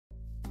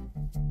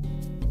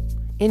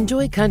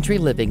Enjoy country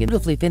living in a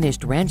beautifully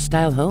finished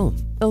ranch-style home.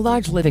 The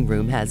large living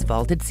room has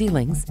vaulted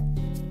ceilings,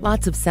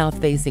 lots of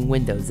south-facing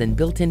windows and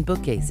built-in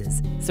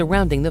bookcases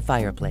surrounding the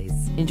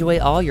fireplace. Enjoy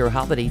all your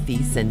holiday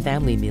feasts and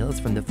family meals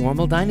from the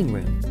formal dining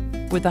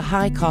room, with a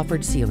high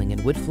coffered ceiling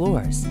and wood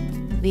floors.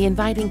 The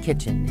inviting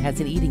kitchen has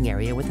an eating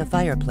area with a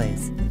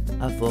fireplace,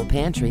 a full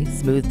pantry,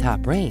 smooth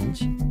top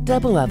range,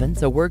 double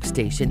ovens, a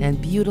workstation,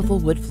 and beautiful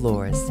wood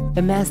floors.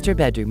 The master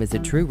bedroom is a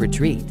true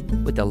retreat,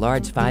 with a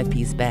large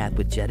 5-piece bath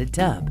with jetted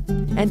tub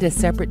and a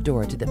separate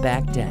door to the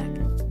back deck.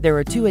 There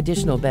are 2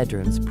 additional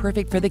bedrooms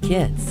perfect for the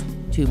kids,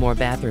 2 more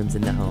bathrooms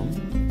in the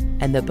home,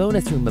 and the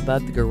bonus room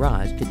above the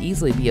garage could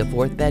easily be a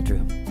 4th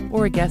bedroom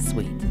or a guest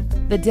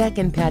suite. The deck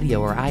and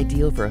patio are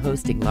ideal for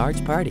hosting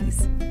large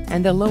parties,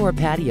 and the lower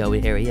patio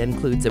area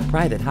includes a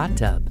private hot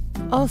tub.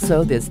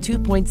 Also, this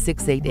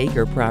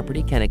 2.68-acre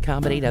property can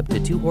accommodate up to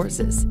 2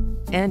 horses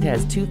and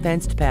has 2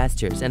 fenced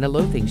pastures and a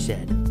loafing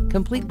shed,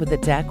 complete with a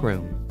tack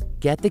room.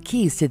 Get the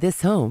keys to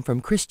this home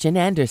from Christian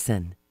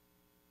Anderson.